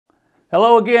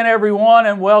Hello again, everyone,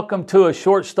 and welcome to A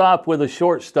Shortstop with a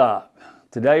Shortstop.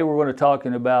 Today we're going to be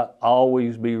talking about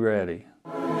always be ready.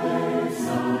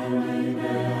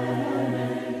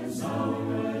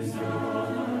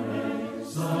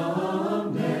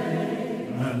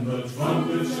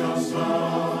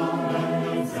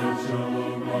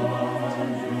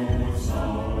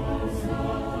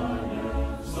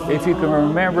 If you can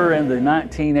remember, in the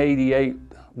 1988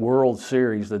 World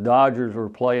Series, the Dodgers were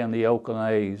playing the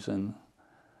Oakland A's, and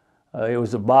it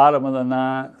was the bottom of the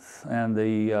ninth, and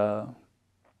the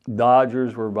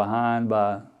Dodgers were behind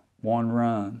by 1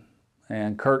 run.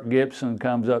 And Kirk Gibson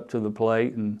comes up to the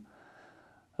plate and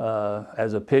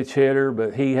as a pitch hitter,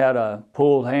 but he had a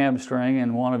pulled hamstring,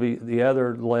 and one of the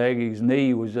other leg, his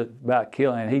knee, was just about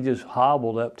killing, and he just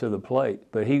hobbled up to the plate.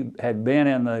 But he had been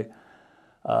in the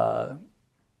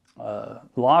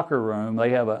locker room.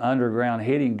 They have an underground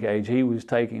hitting cage. He was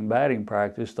taking batting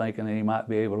practice thinking that he might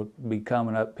be able to be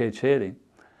coming up pitch hitting.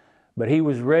 But he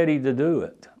was ready to do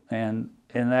it. And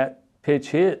in that pitch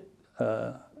hit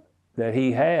that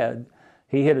he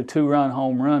hit a 2-run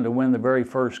home run to win the very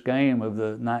first game of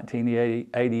the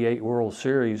 1988 World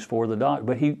Series for the Dodgers.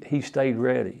 But he stayed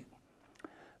ready.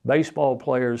 Baseball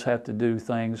players have to do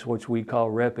things which we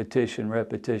call repetition,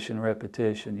 repetition,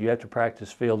 repetition. You have to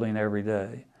practice fielding every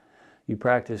day. You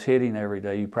practice hitting every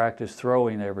day. You practice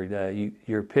throwing every day.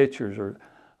 Your pitchers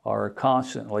are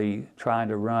constantly trying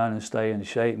to run and stay in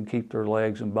shape and keep their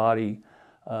legs and body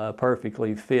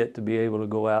perfectly fit to be able to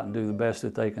go out and do the best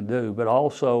that they can do. But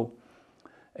also,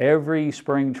 every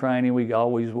spring training, we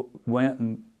always went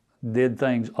and did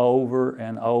things over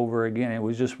and over again. It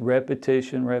was just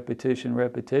repetition, repetition,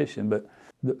 repetition. But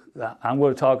I'm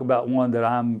going to talk about one that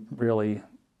I'm really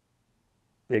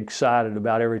excited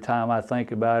about every time I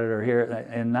think about it or hear it.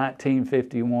 In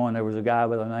 1951, there was a guy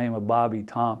by the name of Bobby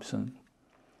Thompson,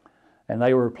 and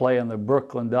they were playing the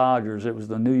Brooklyn Dodgers. It was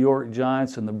the New York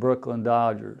Giants and the Brooklyn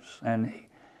Dodgers, and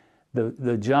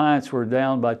the Giants were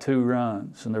down by 2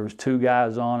 runs, and there was 2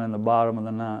 guys on in the bottom of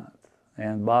the ninth,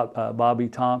 and Bobby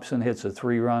Thompson hits a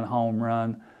 3-run home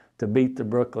run to beat the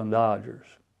Brooklyn Dodgers,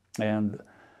 and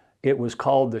it was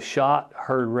called the shot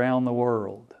heard round the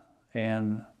world.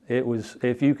 And it was,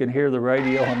 if you can hear the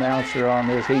radio announcer on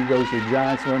this, he goes, "The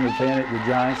Giants won the pennant, the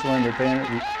Giants won the pennant."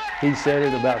 He said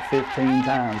it about 15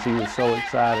 times. He was so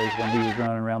excited when he was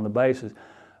running around the bases.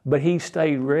 But he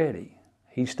stayed ready.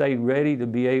 He stayed ready to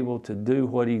be able to do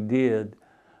what he did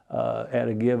at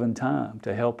a given time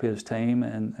to help his team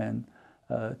and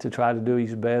to try to do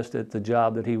his best at the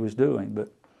job that he was doing. But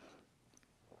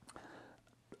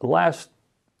last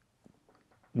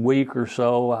week or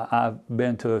so, I've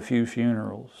been to a few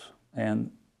funerals, and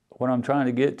what I'm trying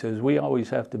to get to is we always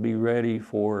have to be ready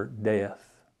for death,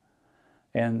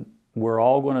 and we're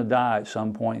all going to die at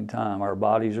some point in time. Our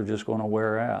bodies are just going to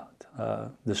wear out.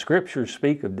 The scriptures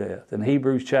speak of death. In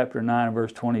Hebrews chapter 9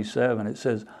 verse 27, it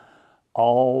says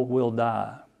all will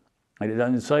die, and it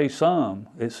doesn't say some,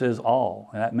 it says all,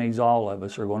 and that means all of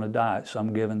us are going to die at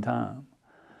some given time.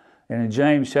 And in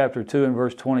James chapter 2 and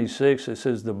verse 26, it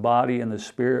says the body and the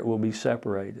spirit will be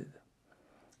separated.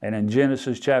 And in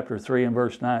Genesis chapter 3 and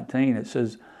verse 19, it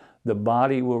says the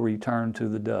body will return to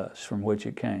the dust from which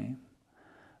it came.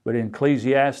 But in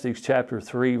Ecclesiastes chapter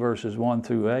 3 verses 1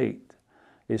 through 8,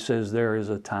 it says there is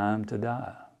a time to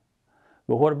die.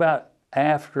 But what about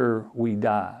after we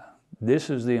die? This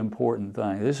is the important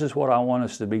thing. This is what I want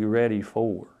us to be ready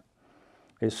for.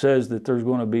 It says that there's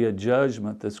going to be a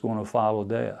judgment that's going to follow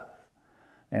death.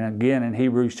 And again, in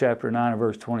Hebrews chapter 9 and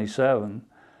verse 27,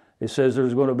 it says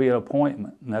there's going to be an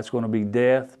appointment, and that's going to be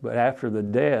death, but after the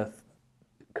death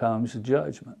comes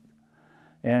judgment.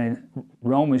 And in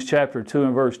Romans chapter 2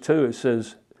 and verse 2, it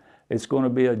says it's going to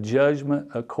be a judgment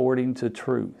according to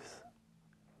truth.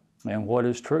 And what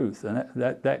is truth? And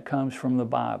that comes from the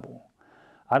Bible.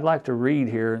 I'd like to read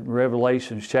here in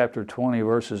Revelation chapter 20,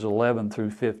 verses 11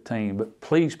 through 15, but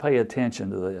please pay attention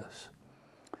to this.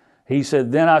 He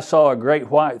said, "Then I saw a great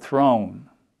white throne,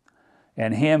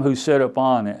 and him who sat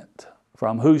upon it,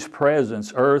 from whose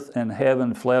presence earth and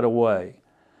heaven fled away,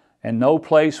 and no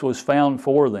place was found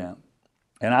for them.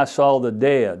 And I saw the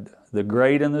dead, the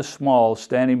great and the small,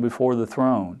 standing before the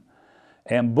throne,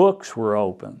 and books were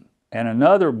open, and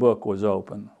another book was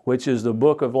open, which is the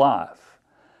book of life.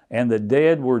 And the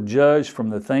dead were judged from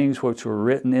the things which were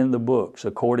written in the books,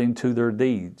 according to their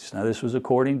deeds." Now this was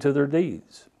according to their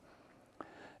deeds.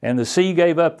 "And the sea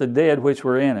gave up the dead which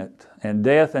were in it, and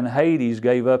death and Hades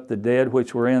gave up the dead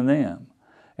which were in them.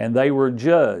 And they were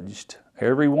judged,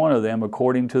 every one of them,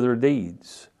 according to their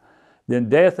deeds. Then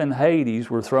death and Hades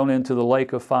were thrown into the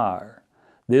lake of fire.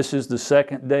 This is the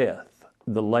second death,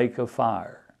 the lake of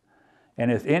fire.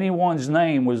 And if anyone's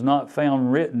name was not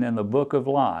found written in the book of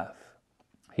life,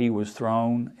 he was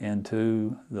thrown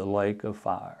into the lake of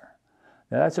fire.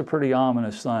 Now, that's a pretty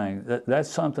ominous thing. That's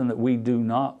something that we do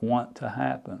not want to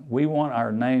happen. We want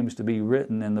our names to be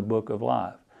written in the book of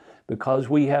life because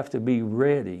we have to be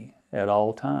ready at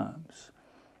all times.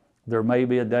 There may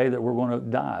be a day that we're going to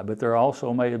die, but there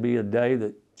also may be a day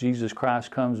that Jesus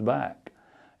Christ comes back.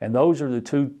 And those are the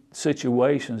two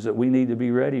situations that we need to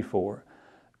be ready for.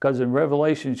 Because in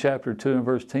Revelation chapter 2 and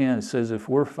verse 10, it says, if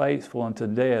we're faithful unto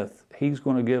death, he's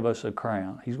going to give us a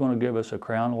crown. He's going to give us a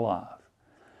crown of life.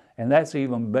 And that's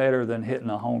even better than hitting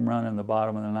a home run in the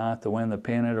bottom of the ninth to win the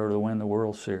pennant or to win the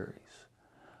World Series.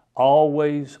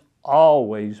 Always,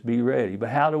 always be ready. But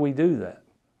how do we do that?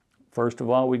 First of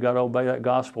all, we got to obey that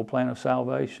gospel plan of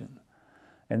salvation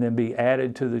and then be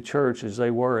added to the church as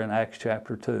they were in Acts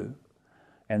chapter 2.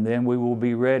 And then we will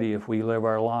be ready if we live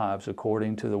our lives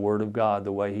according to the Word of God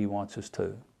the way He wants us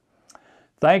to.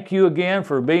 Thank you again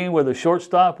for being with a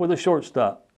Shortstop with a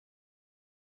Shortstop.